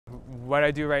What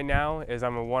I do right now is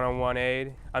I'm a one-on-one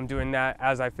aide. I'm doing that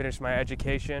as I finish my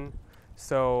education.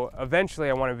 So eventually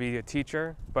I want to be a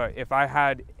teacher, but if I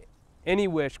had any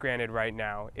wish granted right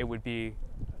now, it would be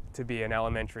to be an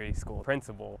elementary school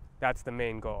principal. That's the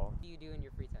main goal. What do you do in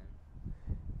your free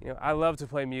time? I love to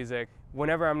play music.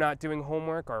 Whenever I'm not doing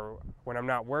homework or when I'm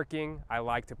not working, I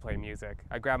like to play music.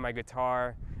 I grab my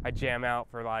guitar, I jam out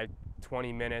for like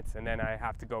 20 minutes, and then I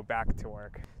have to go back to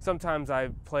work. Sometimes I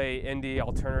play indie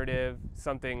alternative,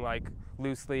 something like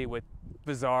loosely with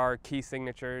bizarre key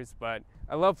signatures, but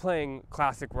I love playing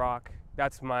classic rock.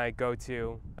 That's my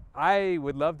go-to. I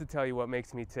would love to tell you what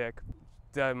makes me tick.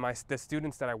 The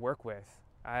students that I work with,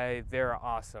 they're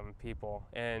awesome people,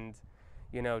 and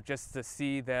just to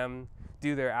see them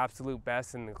do their absolute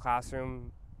best in the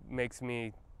classroom makes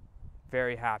me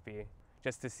very happy.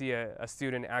 Just to see a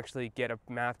student actually get a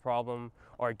math problem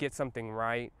or get something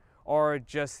right, or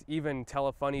just even tell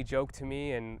a funny joke to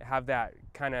me and have that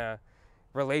kind of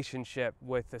relationship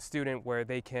with the student where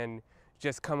they can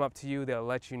just come up to you, they'll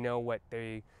let you know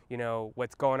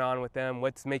what's going on with them,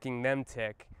 what's making them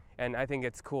tick. And I think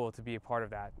it's cool to be a part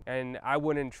of that. And I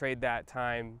wouldn't trade that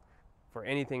time for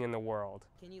anything in the world.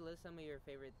 Can you list some of your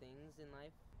favorite things in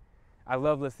life? I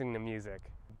love listening to music.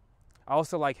 I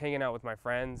also like hanging out with my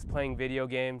friends, playing video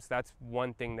games. That's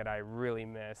one thing that I really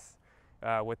miss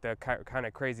with the kind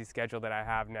of crazy schedule that I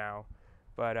have now.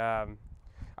 But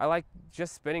I like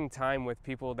just spending time with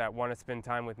people that want to spend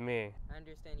time with me. I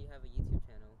understand you have a YouTube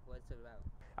channel. What's it about?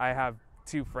 I have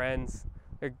two friends.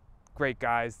 They're great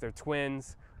guys. They're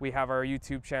twins. We have our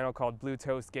YouTube channel called Blue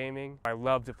Toast Gaming. I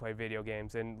love to play video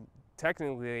games, and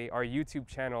technically our YouTube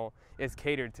channel is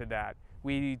catered to that.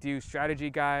 We do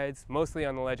strategy guides, mostly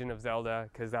on The Legend of Zelda,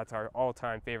 because that's our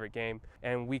all-time favorite game.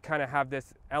 And we kind of have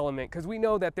this element, because we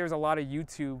know that there's a lot of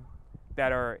YouTube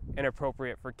that are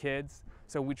inappropriate for kids.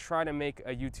 So we try to make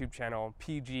a YouTube channel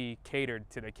PG, catered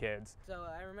to the kids. So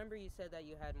I remember you said that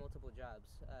you had multiple jobs.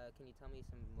 Can you tell me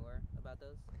some more about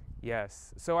those?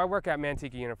 Yes. So I work at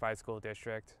Manteca Unified School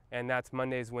District, and that's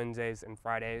Mondays, Wednesdays, and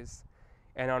Fridays.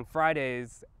 And on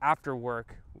Fridays, after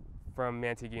work from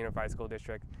Manteca Unified School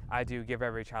District, I do Give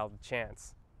Every Child a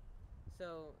Chance.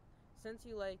 So, since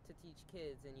you like to teach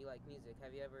kids and you like music,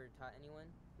 have you ever taught anyone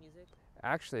music?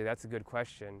 Actually, that's a good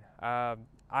question.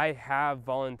 I have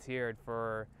volunteered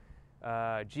for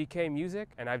GK Music,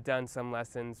 and I've done some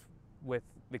lessons with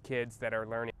the kids that are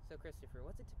learning. So Christopher,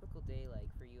 what's a typical day like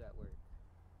for you at work?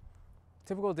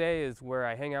 Typical day is where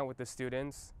I hang out with the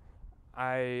students,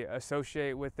 I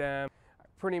associate with them,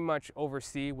 pretty much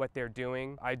oversee what they're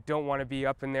doing. I don't want to be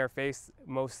up in their face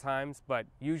most times, but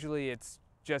usually it's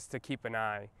just to keep an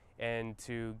eye and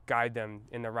to guide them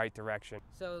in the right direction.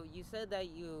 So you said that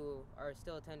you are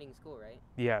still attending school, right?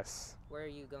 Yes. Where are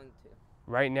you going to?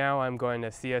 Right now I'm going to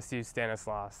CSU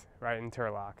Stanislaus, right in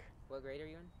Turlock. What grade are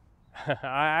you in?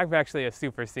 I'm actually a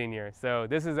super senior, so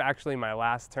this is actually my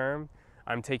last term.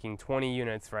 I'm taking 20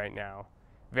 units right now.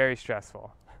 Very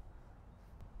stressful.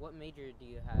 What major do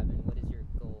you have, and what is your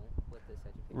goal with this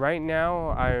education? Right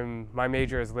now, my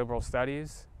major is liberal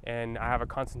studies, and I have a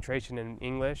concentration in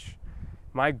English.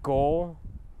 My goal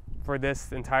for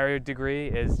this entire degree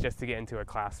is just to get into a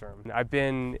classroom. I've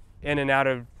been in and out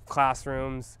of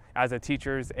classrooms as a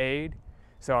teacher's aide,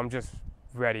 so I'm just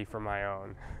ready for my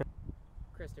own.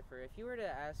 Christopher, if you were to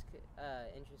ask an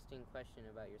interesting question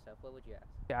about yourself, what would you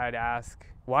ask? I'd ask,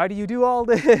 why do you do all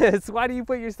this? Why do you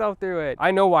put yourself through it?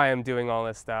 I know why I'm doing all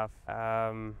this stuff.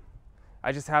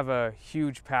 I just have a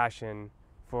huge passion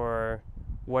for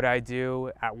what I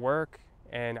do at work,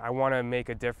 and I want to make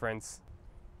a difference.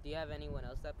 Do you have anyone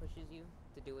else that pushes you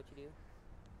to do what you do?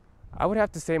 I would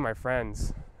have to say my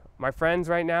friends. My friends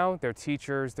right now, they're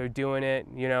teachers, they're doing it,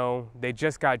 they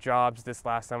just got jobs this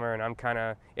last summer, and I'm kind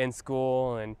of in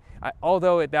school, and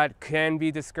although that can be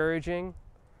discouraging,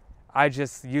 I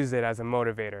just use it as a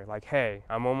motivator, like, hey,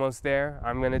 I'm almost there,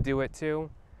 I'm gonna do it too,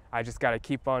 I just gotta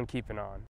keep on keeping on.